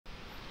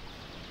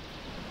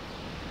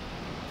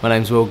My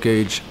name's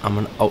Goodge. I'm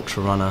an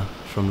ultra runner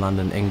from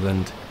London,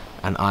 England,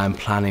 and I am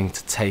planning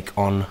to take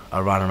on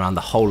a run around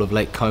the whole of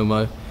Lake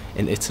Como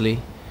in Italy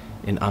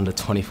in under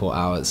 24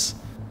 hours.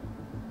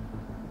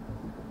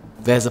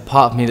 There's a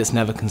part of me that's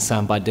never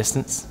concerned by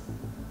distance,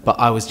 but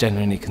I was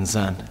genuinely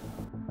concerned.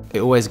 It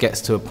always gets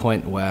to a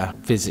point where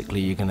physically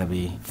you're going to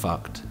be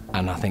fucked,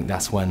 and I think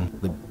that's when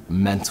the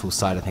mental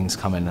side of things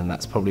come in, and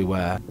that's probably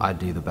where I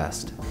do the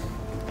best.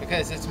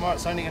 Okay, so tomorrow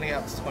it's only going to get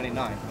up to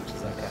 29, which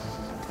is okay.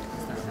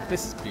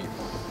 This is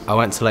beautiful. I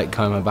went to Lake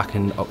Como back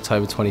in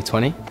October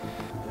 2020,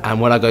 and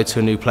when I go to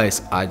a new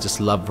place, I just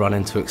love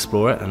running to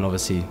explore it, and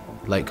obviously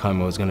Lake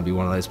Como was going to be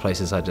one of those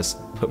places I just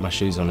put my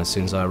shoes on as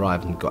soon as I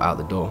arrived and got out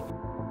the door.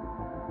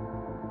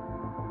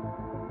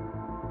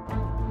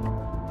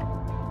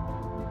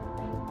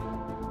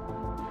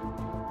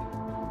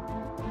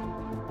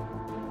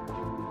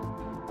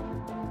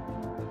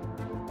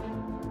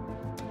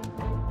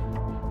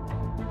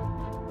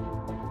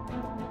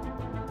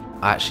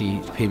 I actually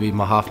PB'd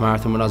my half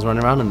marathon when I was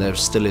running around, and there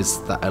still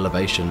is that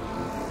elevation.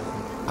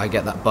 I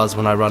get that buzz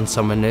when I run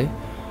somewhere new.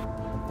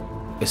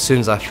 As soon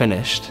as I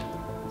finished,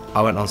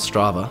 I went on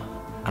Strava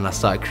and I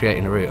started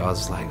creating a route. I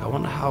was like, I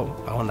wonder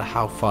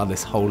how far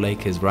this whole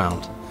lake is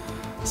round.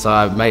 So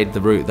I made the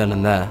route then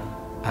and there,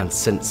 and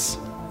since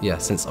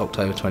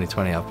October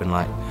 2020, I've been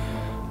like,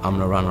 I'm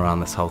gonna run around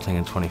this whole thing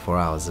in 24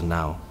 hours, and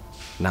now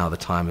the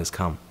time has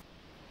come.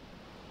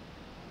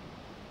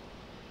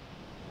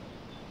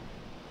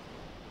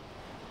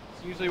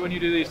 Usually when you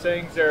do these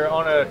things, they're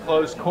on a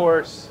closed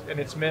course and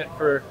it's meant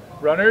for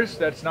runners.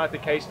 That's not the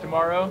case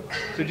tomorrow.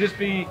 So just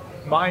be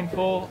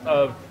mindful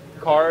of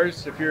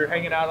cars. If you're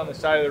hanging out on the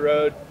side of the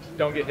road,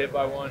 don't get hit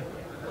by one.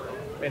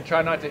 And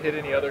try not to hit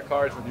any other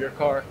cars with your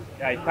car.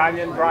 Yeah,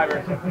 Italian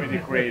drivers are pretty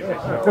crazy,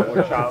 so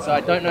watch out. So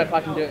I don't know if I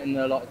can do it in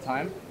a lot of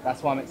time.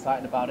 That's why I'm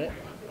excited about it.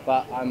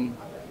 But I'm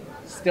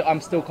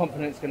still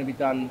confident it's going to be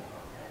done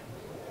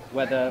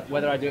whether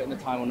I do it in the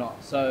time or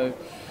not. So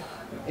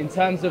in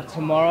terms of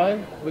tomorrow,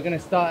 we're going to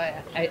start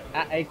at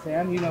 8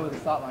 AM. You know where the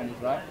start line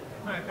is, right?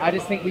 I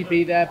just think we'd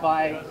be there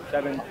by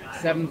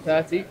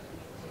 7:30.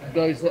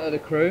 Those that are the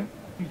crew.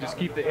 Just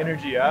keep the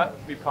energy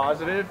up, be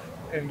positive,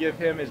 and give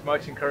him as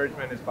much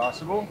encouragement as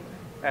possible.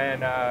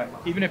 And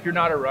even if you're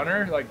not a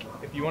runner, like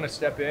if you want to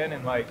step in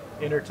and like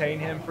entertain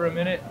him for a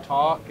minute,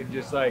 talk, and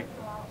just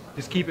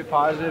keep it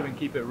positive and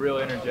keep it real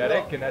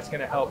energetic, and that's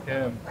going to help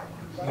him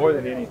more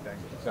than anything.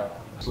 So.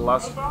 The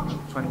last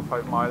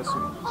 25 miles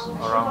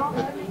around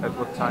at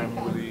what time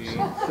will he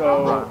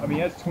So, run? I mean, he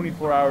has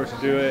 24 hours to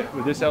do it.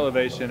 With this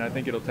elevation, I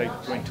think it'll take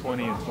between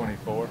 20 and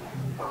 24.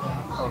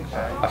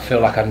 Okay. I feel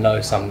like I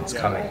know something's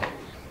coming,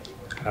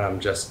 and I'm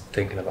just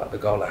thinking about the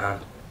goal at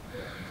hand,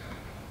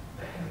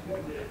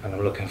 and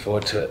I'm looking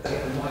forward to it.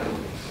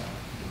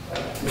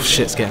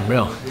 Shit's getting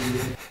real.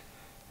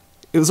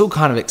 It was all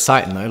kind of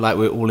exciting though, like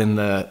we were all in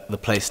the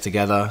place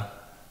together.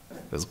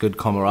 There was good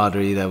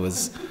camaraderie, there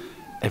was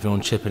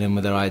everyone chipping in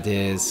with their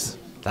ideas.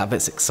 That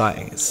bit's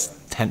exciting.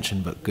 It's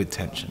tension, but good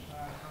tension.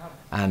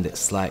 And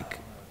it's like,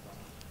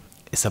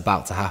 it's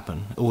about to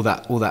happen. All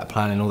that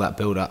planning, all that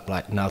build up,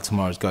 like now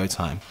tomorrow's go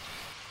time.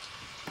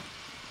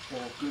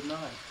 Well, good night.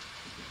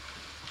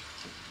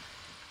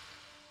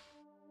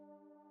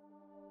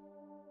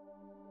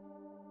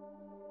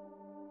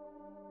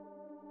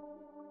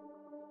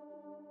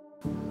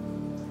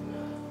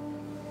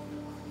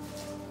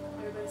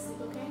 Everybody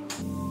sleep okay?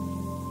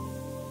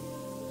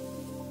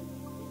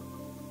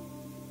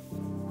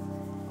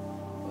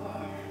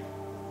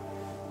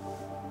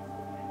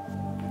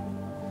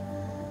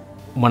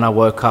 When I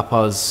woke up, I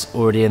was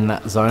already in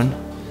that zone.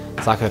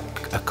 It's like a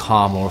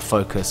calm or a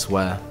focus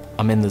where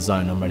I'm in the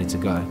zone, I'm ready to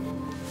go.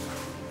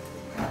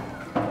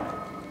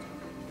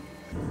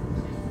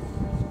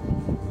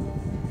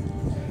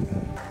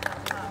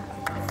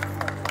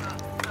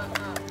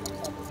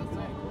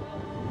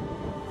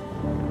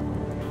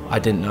 I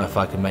didn't know if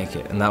I could make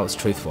it, and that was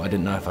truthful. I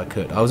didn't know if I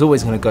could. I was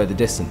always going to go the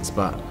distance,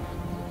 but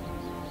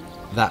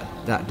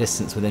that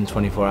distance within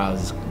 24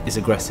 hours is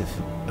aggressive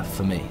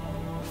for me.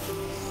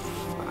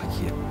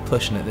 You're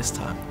pushing it this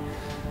time.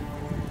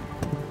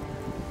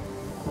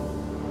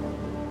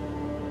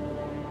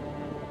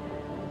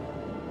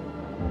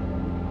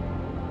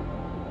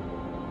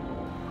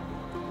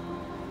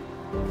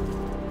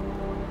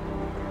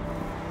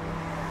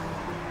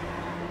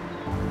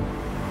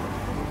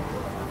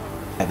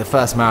 The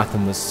first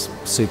marathon was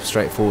super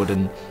straightforward,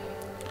 and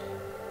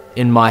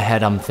in my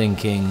head I'm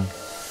thinking,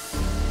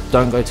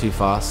 don't go too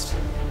fast,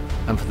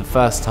 and for the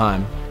first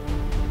time,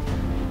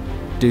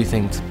 do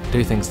things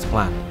to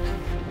plan.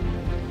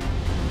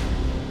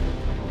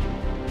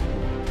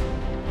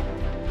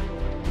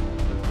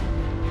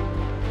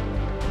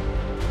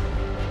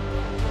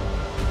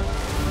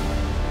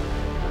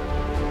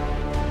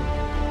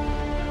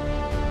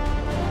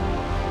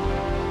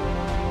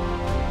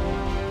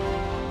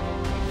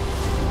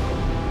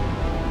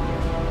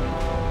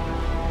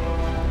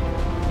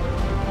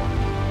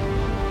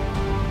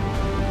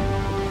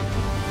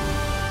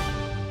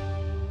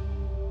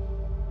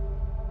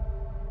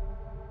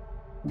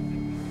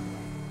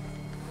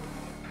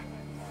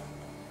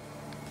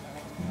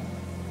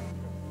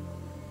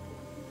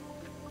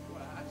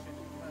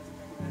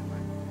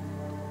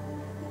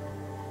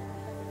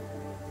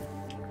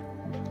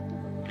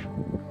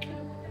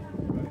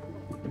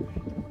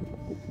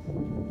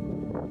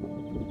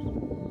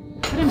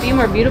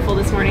 somewhere beautiful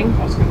this morning.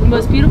 The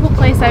most beautiful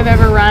place I've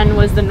ever run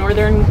was the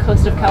northern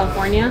coast of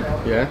California.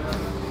 Yeah.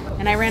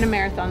 And I ran a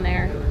marathon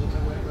there.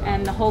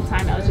 And the whole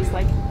time I was just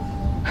like...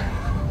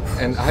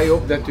 And I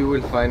hope that you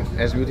will find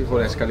as beautiful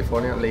as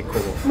California, Lake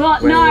Como.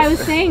 Well, no, I was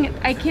saying,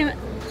 I can't...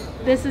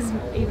 This is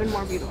even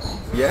more beautiful.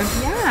 Yeah?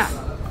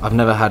 Yeah. I've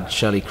never had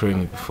Shelley crew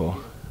me before,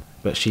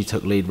 but she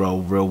took lead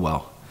role real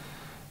well.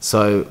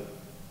 So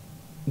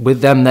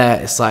with them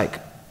there, it's like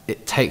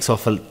it takes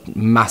off a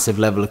massive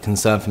level of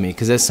concern for me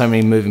because there's so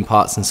many moving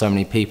parts and so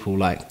many people,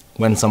 like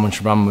when someone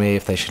should run with me,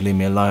 if they should leave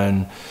me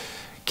alone,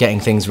 getting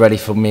things ready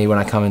for me when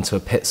I come into a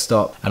pit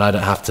stop, and I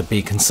don't have to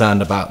be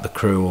concerned about the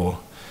crew or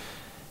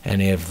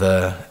any of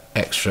the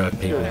extra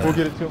people. We'll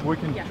get it to him. We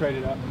can Yeah. trade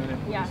it out in a minute.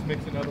 Yeah. Just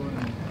mix another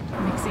one.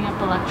 Mixing up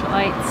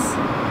electrolytes.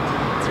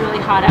 It's really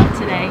hot out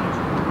today.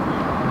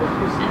 And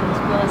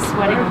Will is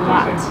sweating a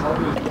lot.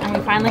 And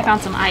we finally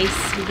found some ice.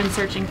 We've been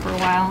searching for a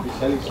while.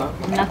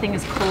 Nothing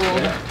is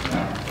cold.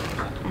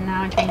 And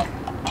now I think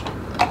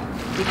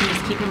we can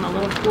just keep him a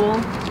little cool,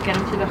 get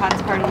him through the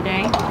hottest part of the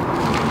day.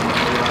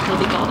 He'll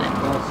be golden.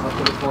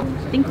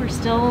 I think we're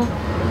still,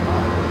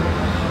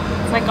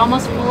 it's like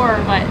almost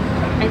 4, but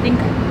I think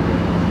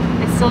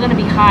it's still gonna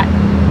be hot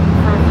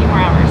for a few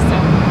more hours, so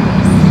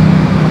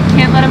just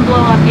can't let him blow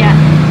up yet.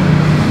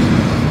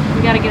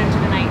 We gotta get into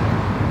the night.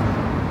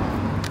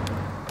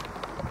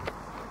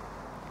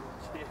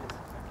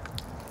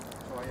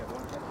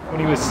 When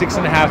he was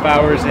 6.5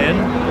 hours in,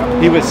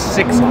 he was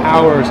 6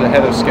 hours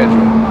ahead of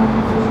schedule.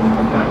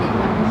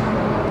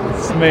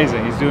 It's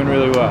amazing. He's doing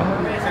really well.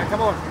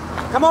 Come on.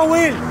 Come on,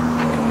 Will!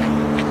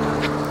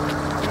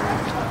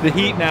 The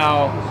heat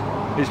now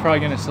is probably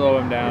going to slow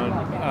him down,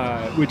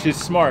 which is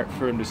smart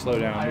for him to slow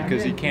down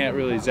because he can't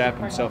really zap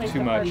himself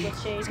too much.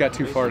 He's got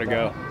too far to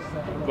go.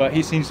 But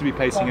he seems to be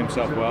pacing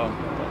himself well.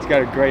 He's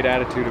got a great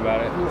attitude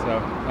about it,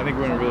 so I think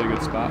we're in a really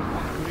good spot.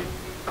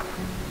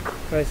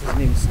 The race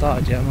hasn't even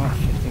started yet. I'm at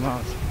 50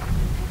 miles.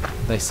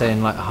 They say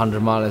in like 100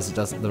 miles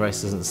the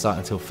race doesn't start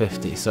until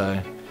 50,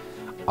 so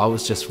I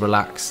was just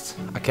relaxed.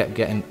 I kept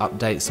getting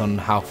updates on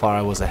how far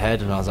I was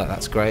ahead and I was like,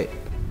 that's great.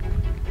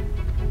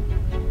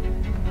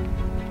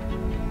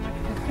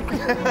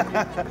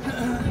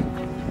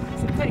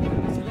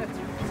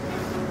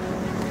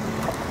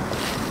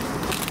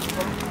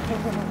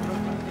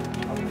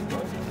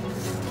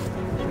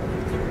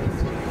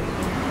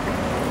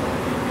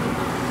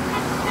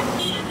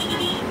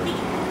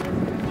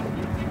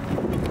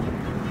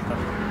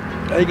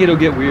 I think it'll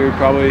get weird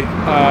probably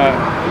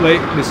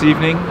late this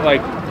evening,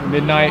 like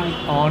midnight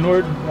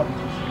onward.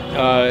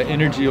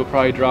 Energy will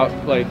probably drop,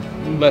 like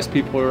less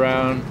people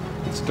around,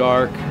 it's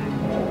dark.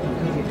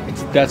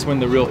 That's when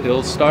the real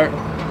hills start.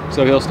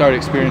 So he'll start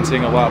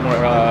experiencing a lot more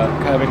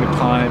having to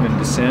climb and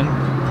descend.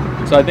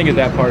 So I think at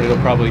that part it'll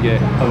probably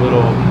get a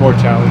little more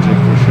challenging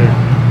for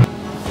sure.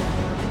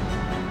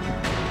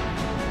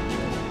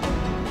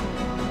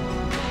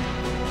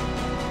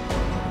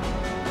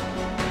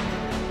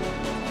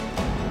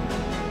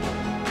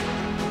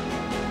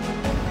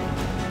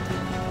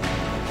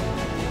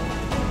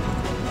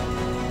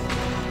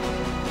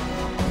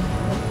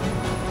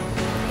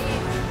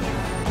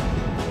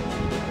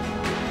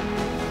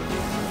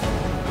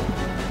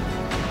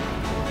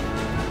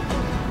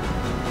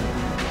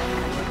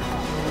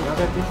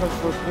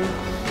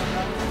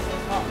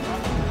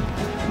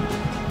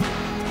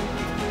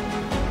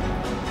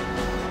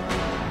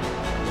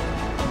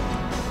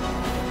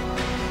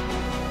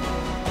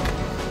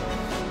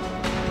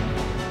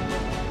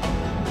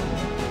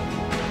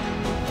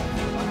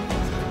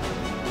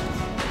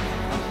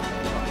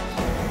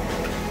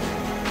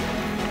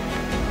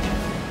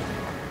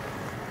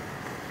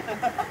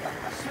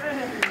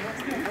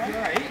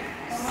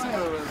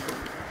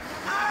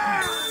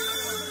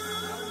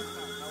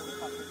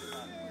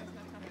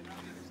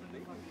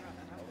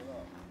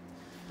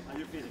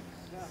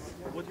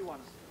 What do you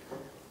want?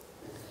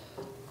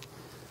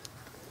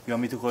 You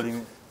want me to call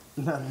him?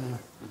 Did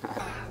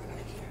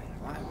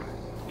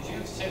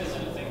you say there's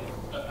anything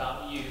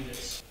about you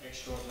that's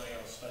extraordinary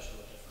or special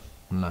or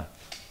different? No,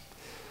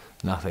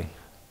 nothing.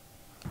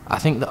 I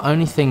think the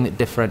only thing that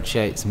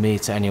differentiates me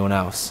to anyone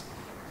else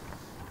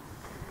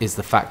is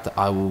the fact that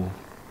I will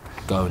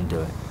go and do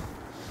it.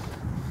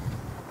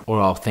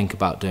 Or I'll think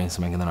about doing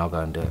something and then I'll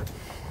go and do it.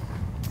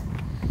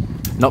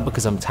 Not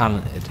because I'm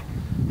talented,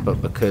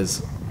 but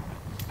because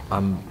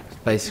I'm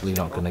basically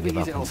not going to give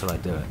up until I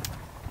do it.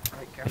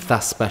 If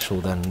that's special,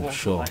 then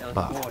sure,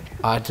 but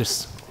I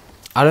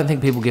don't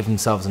think people give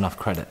themselves enough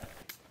credit.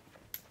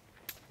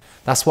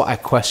 That's what I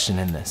question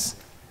in this.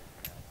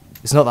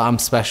 It's not that I'm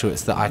special,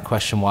 it's that I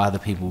question why other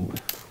people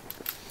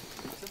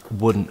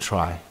wouldn't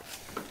try.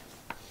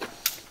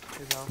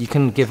 You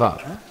can give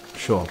up,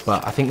 sure,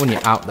 but I think when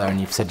you're out there and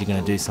you've said you're going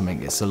to do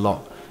something, it's a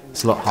lot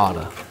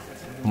harder.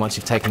 And once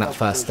you've taken that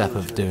first step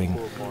of doing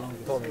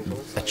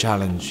a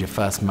challenge, your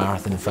first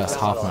marathon, your first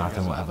half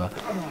marathon, whatever,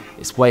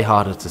 it's way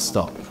harder to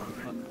stop.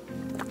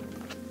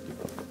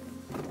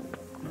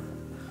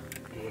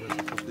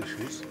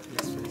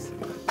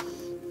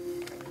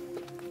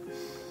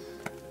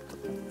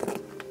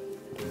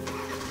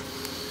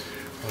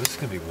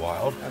 gonna be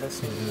wild. You do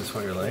this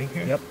while you're laying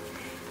here? Yep.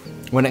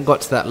 When it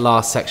got to that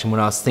last section, when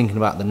I was thinking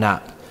about the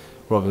nap,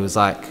 Robbie was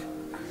like,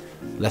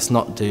 let's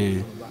not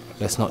do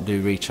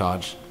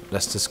recharge.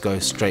 Let's just go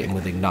straight in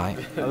with ignite.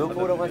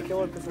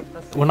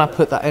 When I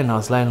put that in, I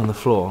was laying on the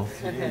floor.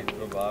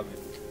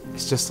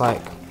 It's just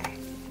like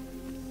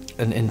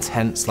an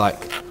intense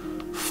like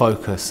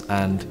focus,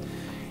 and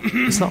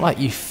it's not like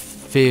you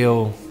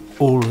feel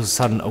all of a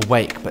sudden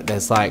awake, but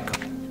there's like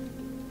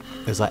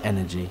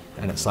energy,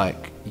 and it's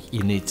like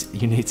you need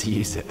to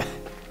use it.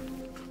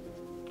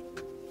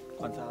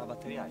 Are you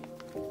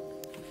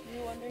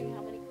wondering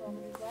how many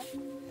kilometers left?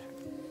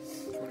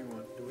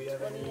 21. Do we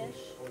have any?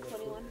 20-ish?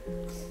 21?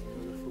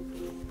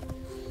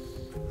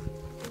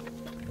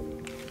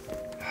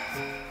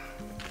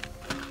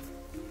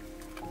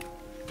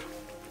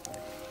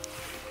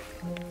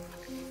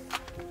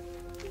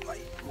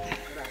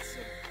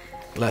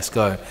 Let's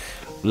go.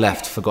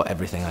 Left, forgot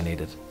everything I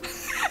needed.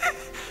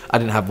 I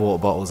didn't have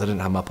water bottles, I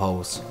didn't have my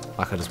poles.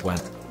 Like, I just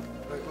went.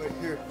 Wait,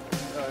 here.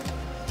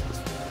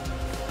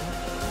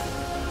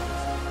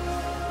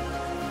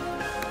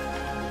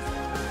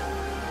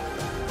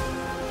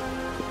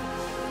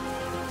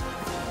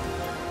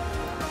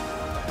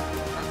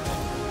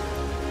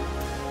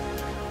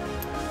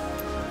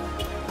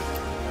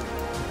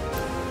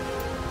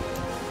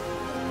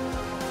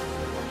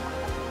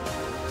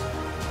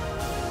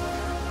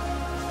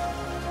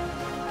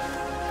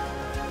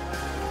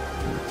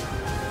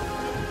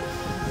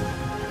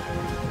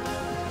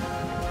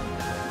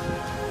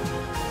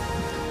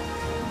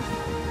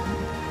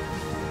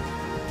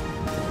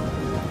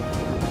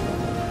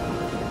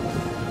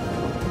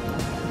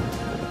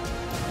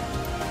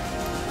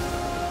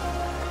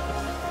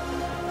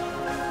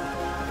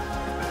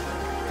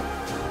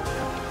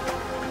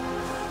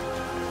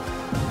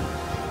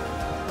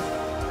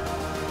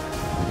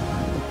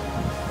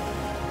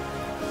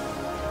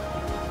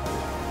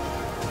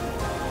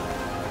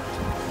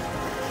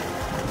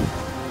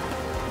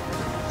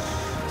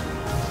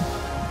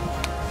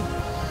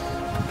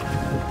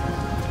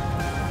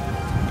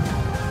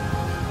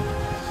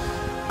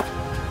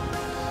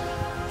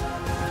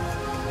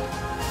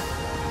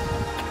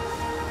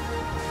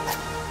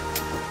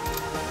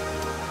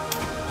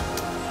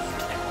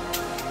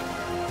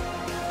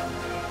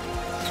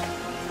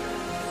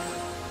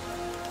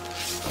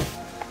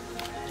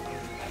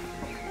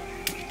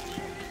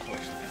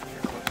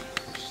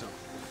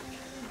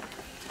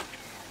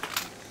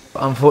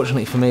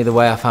 Unfortunately for me, the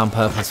way I found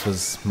purpose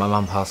was my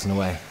mum passing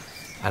away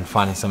and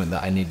finding something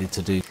that I needed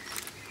to do.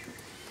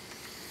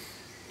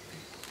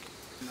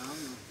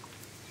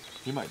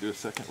 You might do a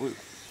second loop.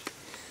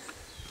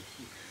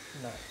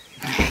 No.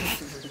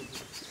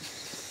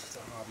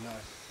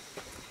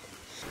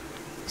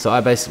 So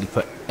I basically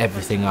put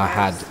everything I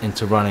had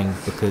into running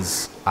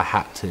because I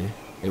had to.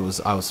 I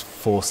was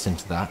forced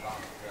into that.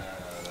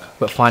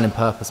 But finding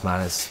purpose,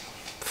 man, it's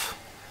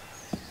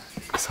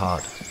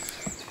hard.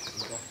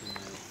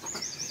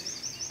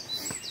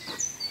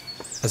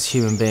 As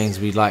human beings,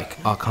 we like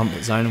our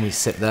comfort zone and we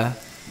sit there.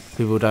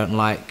 People don't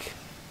like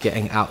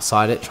getting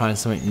outside it, trying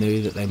something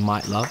new that they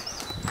might love.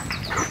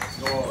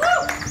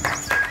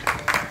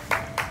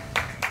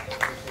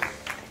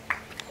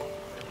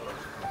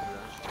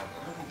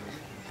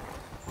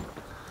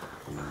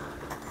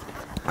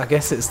 I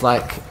guess it's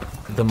like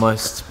the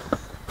most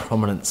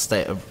prominent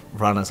state of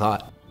runner's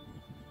high.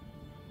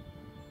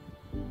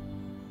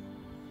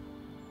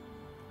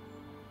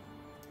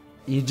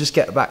 You just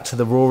get back to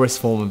the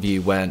rawest form of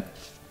you when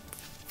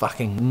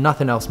fucking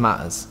nothing else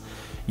matters.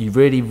 You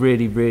really,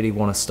 really, really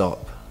want to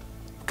stop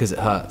because it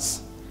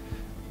hurts,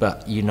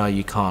 but you know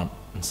you can't,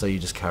 and so you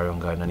just carry on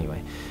going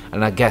anyway.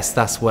 And I guess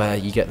that's where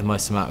you get the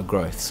most amount of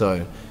growth.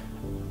 So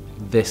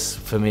this,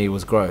 for me,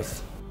 was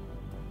growth.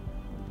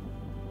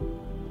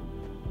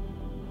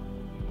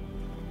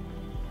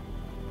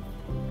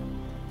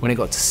 When it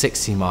got to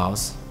 60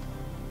 miles,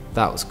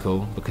 that was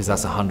cool because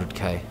that's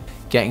 100k.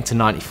 Getting to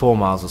 94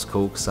 miles was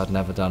cool because I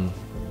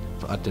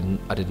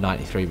did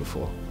 93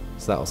 before.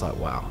 So that was like,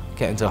 wow.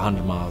 Getting to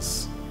 100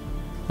 miles,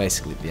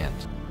 basically at the end.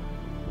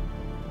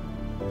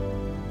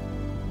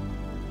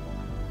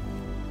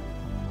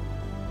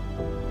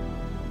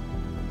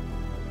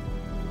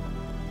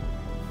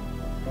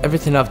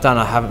 Everything I've done,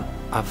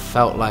 I've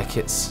felt like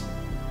it's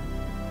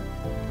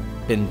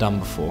been done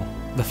before.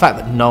 The fact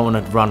that no one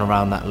had run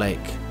around that lake,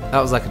 that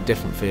was like a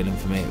different feeling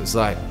for me. It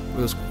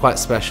was quite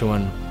special,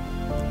 and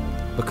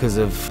because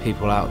of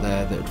people out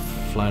there that had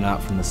flown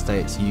out from the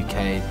States,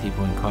 UK,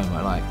 people in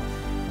Como, like,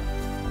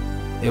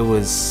 I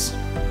was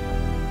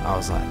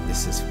like,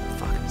 this is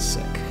fucking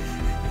sick.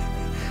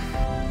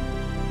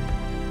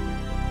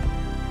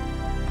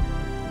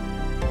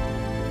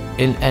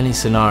 In any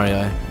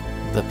scenario,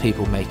 the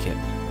people make it.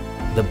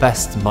 The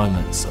best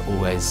moments are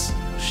always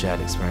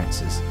shared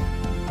experiences.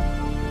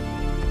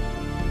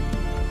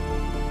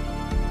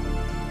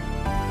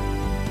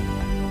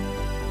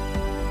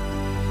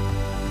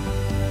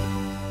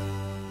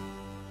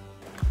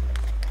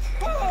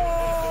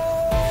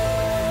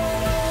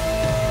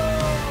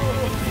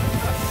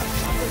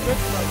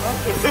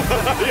 So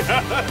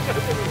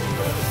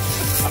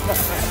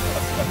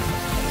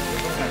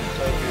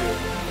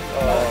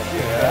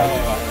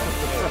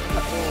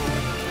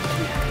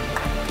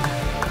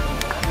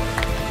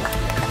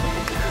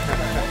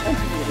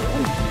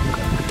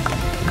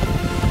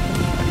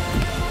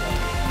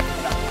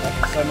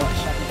much.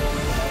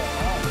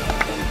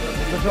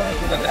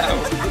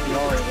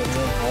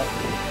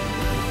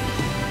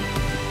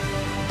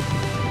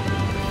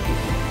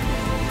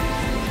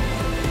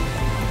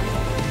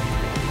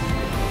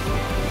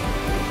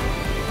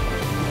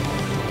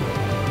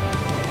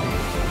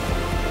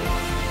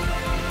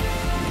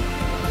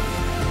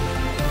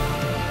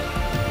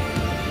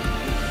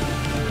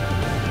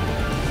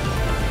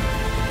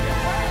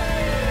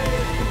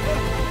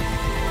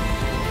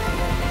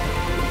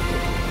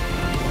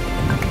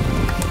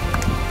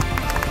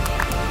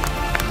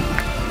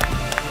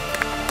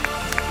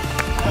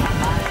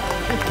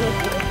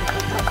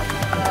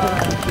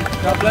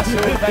 God bless you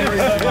all. Thank you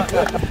so much.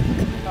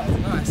 That was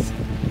nice.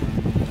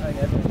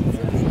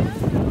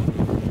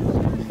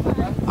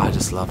 I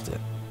just loved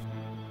it.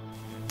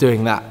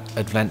 Doing that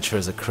adventure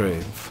as a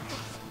crew,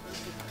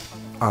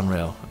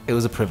 unreal. It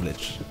was a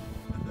privilege.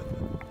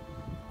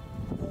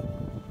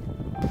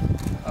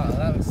 Oh,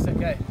 that was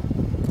sick, eh?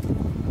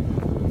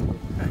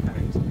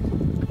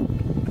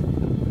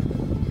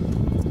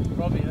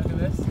 Robbie, look at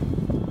this.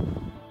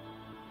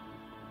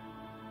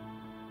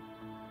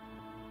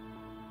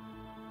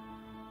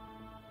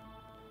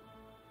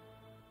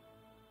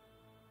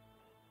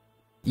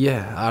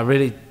 Yeah, I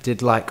really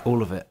did like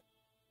all of it.